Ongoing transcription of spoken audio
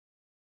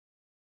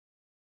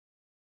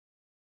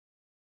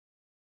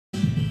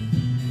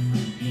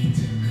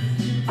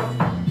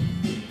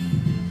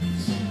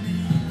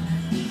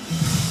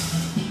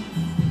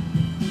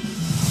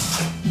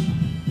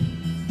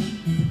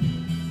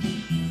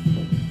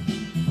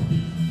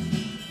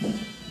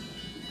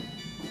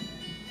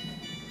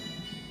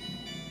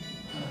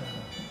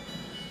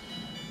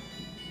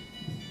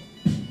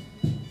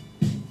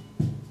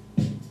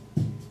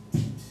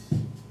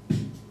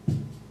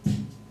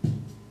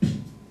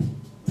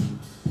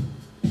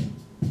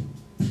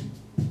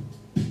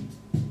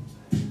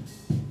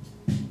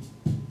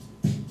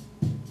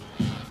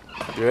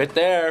Be right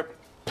there.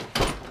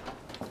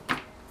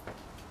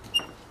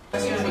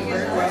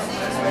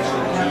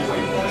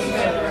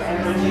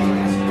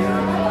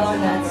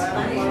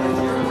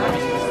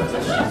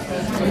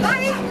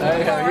 Hi.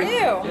 Hi, How are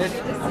you?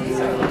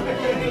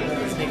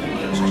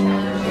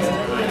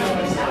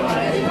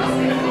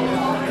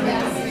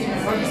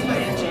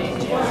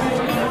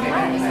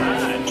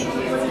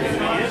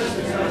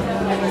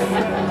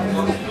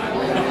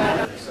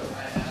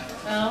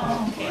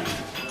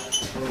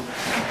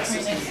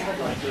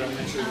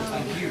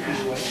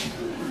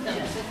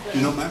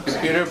 You know, my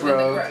Computer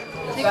broke.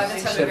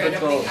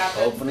 Typical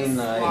opening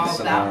night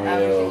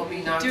scenario. Do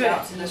it.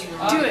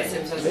 Do it.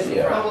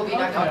 Video.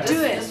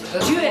 Do it.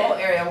 Do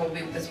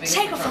it.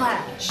 Take a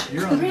flash.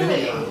 You're on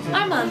video.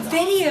 I'm on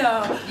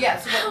video.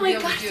 Yes. Oh my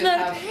gosh, it's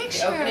not a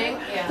picture.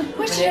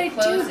 What should I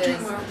do? Do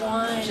more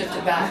wine. Shift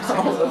it back.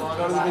 Oh,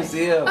 go to the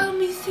museum. Oh,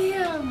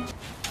 museum.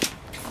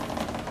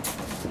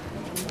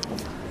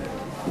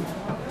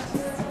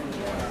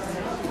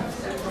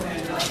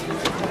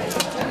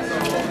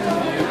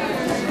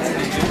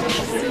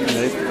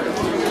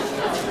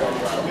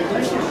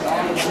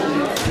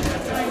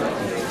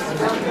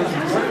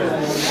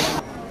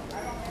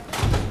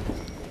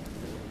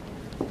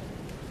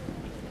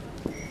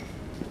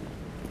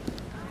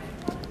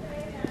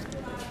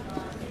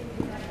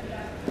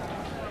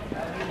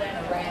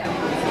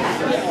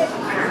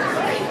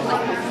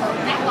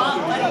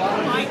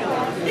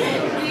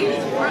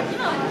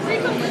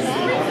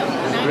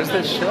 Where's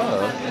the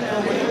show?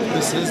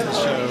 This is the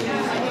show.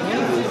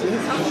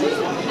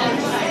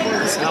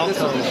 This This Alto.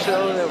 is the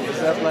show that was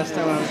up last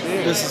time I was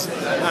here. This is,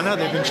 I know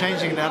they've been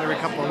changing it out every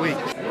couple of weeks.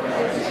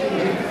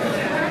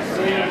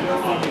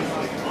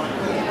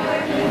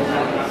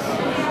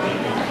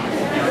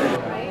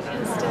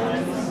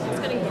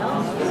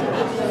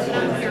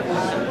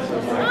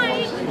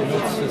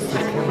 It's just the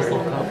chemical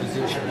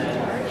composition of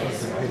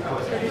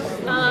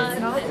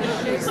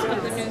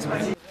the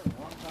paper.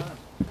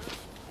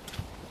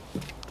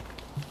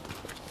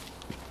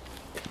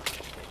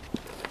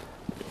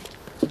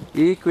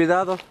 Y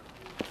cuidado.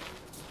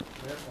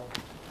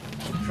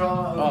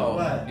 Trauma Oh,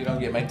 what? you don't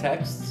get my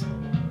texts?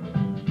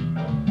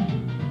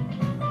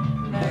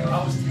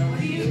 I was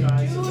telling you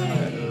guys.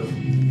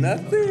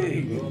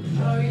 Nothing.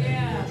 Oh,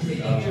 yeah.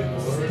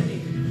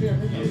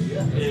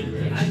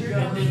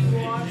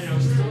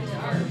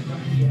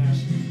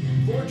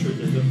 Portrait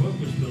that the book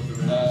was built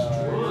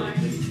around.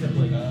 He kept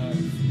like,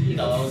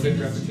 good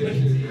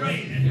repetition.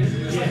 right.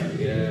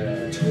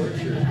 Yeah.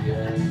 Torture.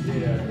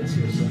 Yeah, this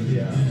was it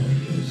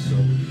was so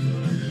fun.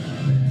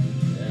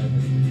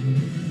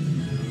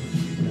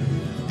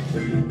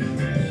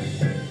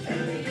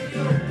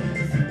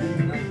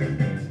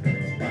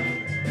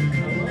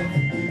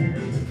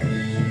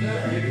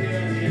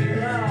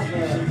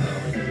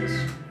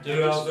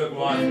 Two L's at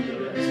one.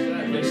 2001?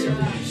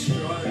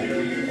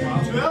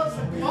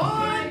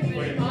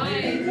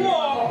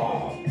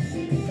 Whoa!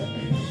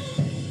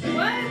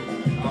 What?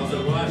 How's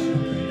it watch?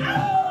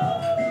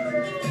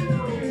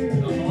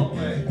 The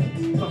hallway.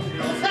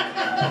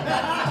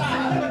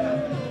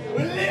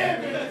 We live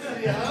in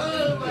the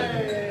hallway.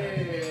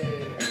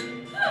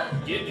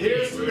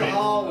 Here's the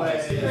hallway.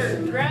 Her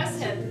dress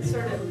had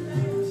sort of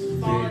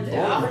fallen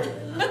down.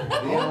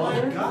 Oh my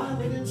God,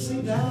 we didn't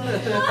see that.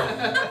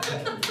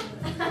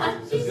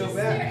 She's just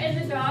there,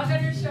 and the dog on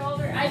her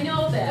shoulder. I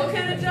know that. What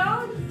kind of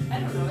dog? I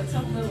don't know. It's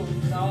some little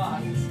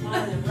dog. It's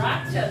smaller than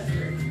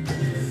Rochester.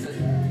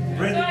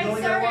 Brenda, So I'm you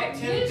only sorry, gotta I walk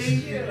 10 missed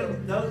feet. you.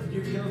 No,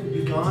 you're gonna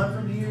be gone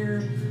from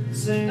here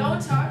soon.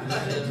 Don't talk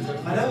about it.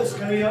 I know it's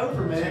gonna be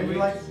over, man. We're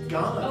like Oh,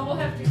 gone. we'll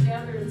have to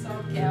gather in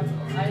South Capitol.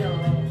 I don't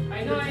know.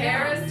 I know I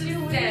have 2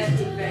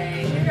 weeks.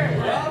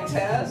 Well,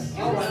 Tess. It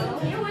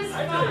was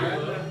fun.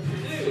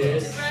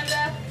 Yes.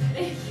 Brenda,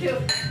 thank you.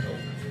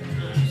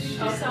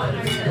 She's so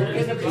nice.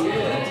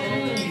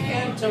 You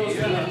can't tell us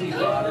when you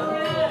got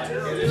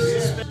it.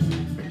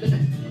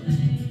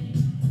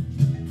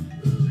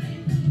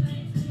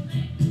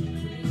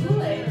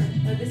 Kool-Aid.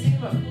 What they sing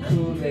about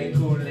Kool-Aid?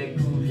 Kool-Aid.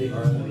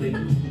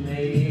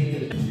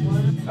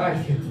 Ay.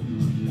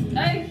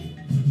 Ay,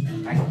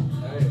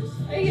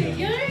 ay,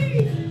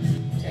 ay.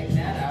 Check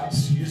that out.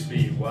 Excuse me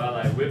while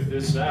I whip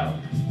this out.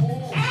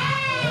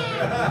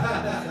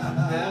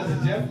 That was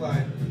a jet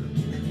line.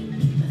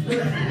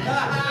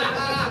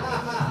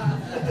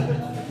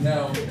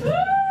 No.